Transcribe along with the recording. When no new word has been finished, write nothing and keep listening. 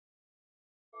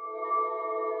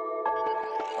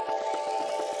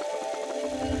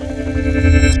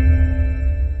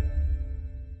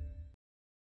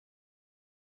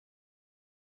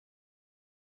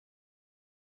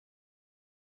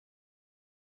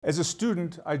As a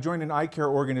student, I joined an eye care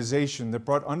organization that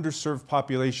brought underserved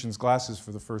populations glasses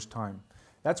for the first time.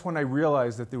 That's when I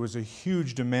realized that there was a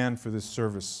huge demand for this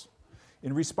service.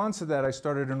 In response to that, I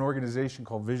started an organization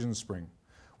called VisionSpring.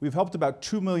 We've helped about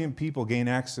 2 million people gain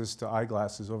access to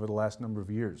eyeglasses over the last number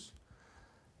of years.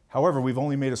 However, we've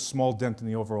only made a small dent in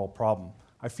the overall problem.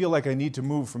 I feel like I need to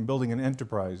move from building an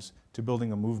enterprise to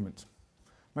building a movement.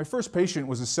 My first patient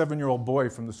was a 7-year-old boy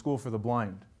from the School for the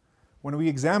Blind. When we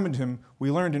examined him,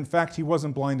 we learned, in fact, he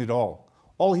wasn't blind at all.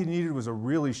 All he needed was a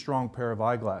really strong pair of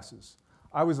eyeglasses.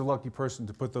 I was the lucky person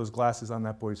to put those glasses on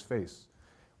that boy's face.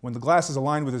 When the glasses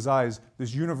aligned with his eyes,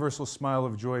 this universal smile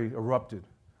of joy erupted.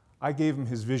 I gave him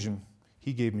his vision.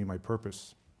 He gave me my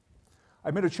purpose.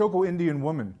 I met a Choco Indian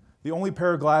woman. The only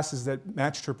pair of glasses that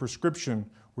matched her prescription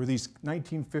were these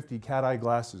 1950 cat-eye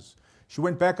glasses. She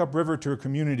went back upriver to her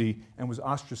community and was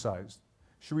ostracized.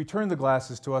 She returned the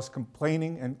glasses to us,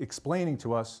 complaining and explaining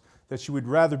to us that she would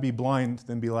rather be blind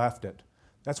than be laughed at.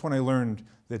 That's when I learned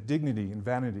that dignity and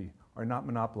vanity are not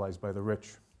monopolized by the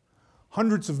rich.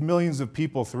 Hundreds of millions of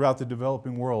people throughout the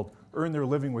developing world earn their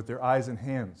living with their eyes and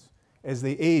hands. As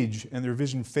they age and their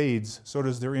vision fades, so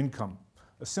does their income.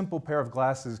 A simple pair of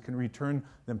glasses can return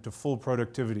them to full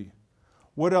productivity.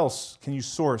 What else can you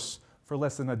source for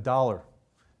less than $1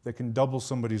 that can double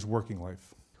somebody's working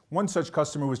life? One such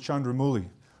customer was Chandramuli,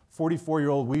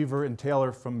 44-year-old weaver and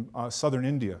tailor from southern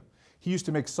India. He used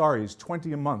to make saris,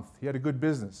 20 a month. He had a good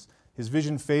business. His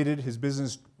vision faded, his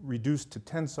business reduced to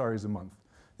 10 saris a month.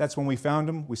 That's when we found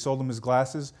him, we sold him his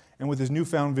glasses, and with his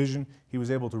newfound vision, he was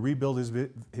able to rebuild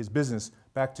his business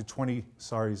back to 20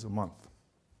 saris a month.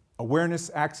 Awareness,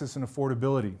 access, and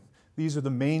affordability. These are the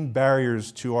main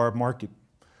barriers to our market.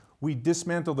 We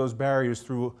dismantle those barriers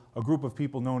through a group of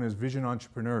people known as vision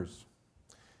entrepreneurs.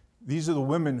 These are the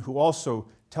women who also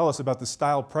tell us about the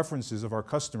style preferences of our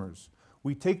customers.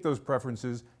 We take those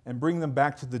preferences and bring them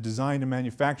back to the design and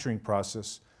manufacturing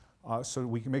process so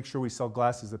we can make sure we sell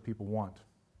glasses that people want.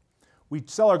 We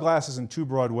sell our glasses in two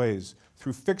broad ways: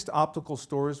 through fixed optical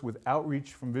stores with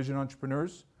outreach from vision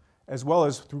entrepreneurs, as well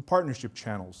as through partnership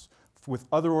channels with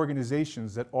other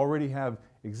organizations that already have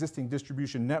existing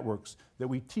distribution networks that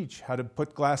we teach how to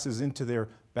put glasses into their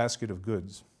basket of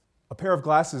goods. A pair of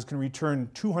glasses can return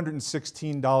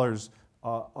 $216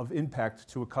 of impact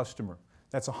to a customer.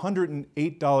 That's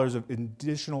 $108 of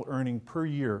additional earning per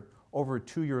year over a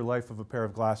 2-year life of a pair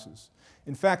of glasses.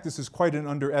 In fact, this is quite an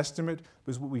underestimate,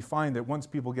 because what we find that once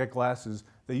people get glasses,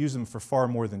 they use them for far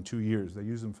more than 2 years. They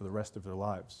use them for the rest of their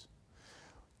lives.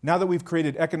 Now that we've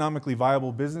created economically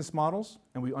viable business models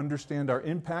and we understand our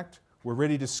impact, we're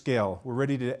ready to scale, we're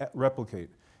ready to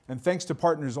replicate. And thanks to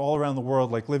partners all around the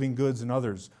world like Living Goods and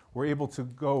others, we're able to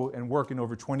go and work in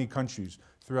over 20 countries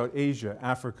throughout Asia,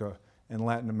 Africa, and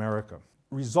Latin America.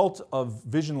 Result of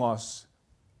vision loss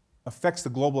affects the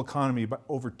global economy by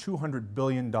over $200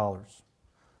 billion.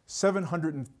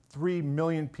 703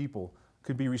 million people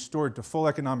could be restored to full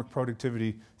economic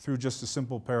productivity through just a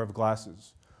simple pair of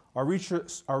glasses. Our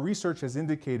research has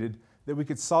indicated that we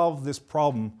could solve this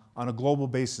problem on a global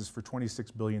basis for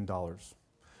 $26 billion.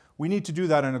 We need to do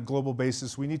that on a global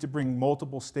basis. We need to bring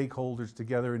multiple stakeholders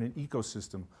together in an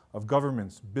ecosystem of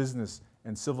governments, business,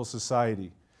 and civil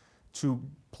society to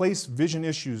place vision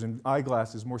issues and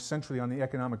eyeglasses more centrally on the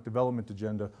economic development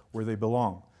agenda where they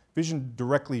belong. Vision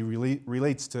directly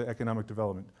relates to economic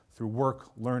development through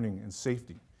work, learning, and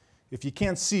safety. If you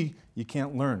can't see, you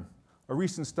can't learn. A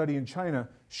recent study in China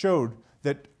showed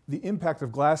that the impact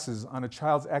of glasses on a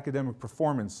child's academic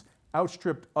performance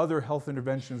outstripped other health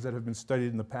interventions that have been studied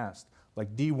in the past,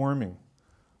 like deworming,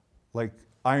 like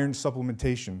iron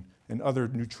supplementation, and other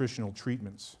nutritional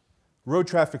treatments. Road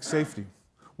traffic safety.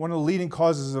 One of the leading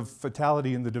causes of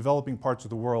fatality in the developing parts of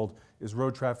the world is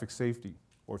road traffic safety,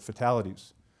 or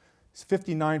fatalities.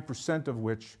 59% of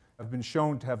which have been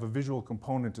shown to have a visual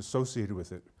component associated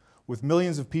with it. With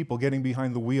millions of people getting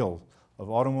behind the wheel of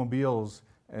automobiles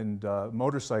and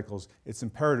motorcycles, it's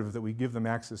imperative that we give them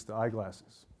access to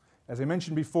eyeglasses. As I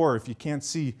mentioned before, if you can't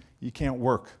see, you can't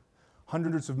work.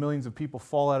 Hundreds of millions of people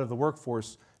fall out of the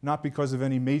workforce, not because of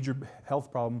any major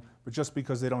health problem, but just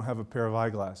because they don't have a pair of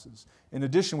eyeglasses. In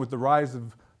addition, with the rise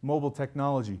of mobile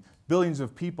technology, billions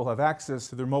of people have access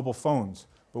to their mobile phones,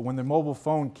 but when their mobile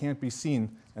phone can't be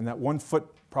seen and that 1 foot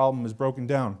problem is broken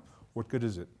down, what good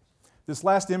is it? This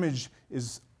last image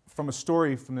is from a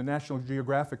story from the National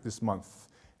Geographic this month.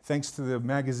 Thanks to the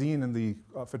magazine and the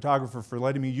photographer for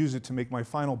letting me use it to make my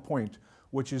final point,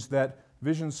 which is that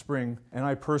VisionSpring and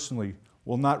I personally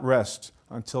will not rest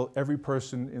until every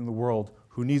person in the world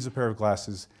who needs a pair of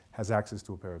glasses has access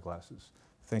to a pair of glasses.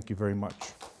 Thank you very much.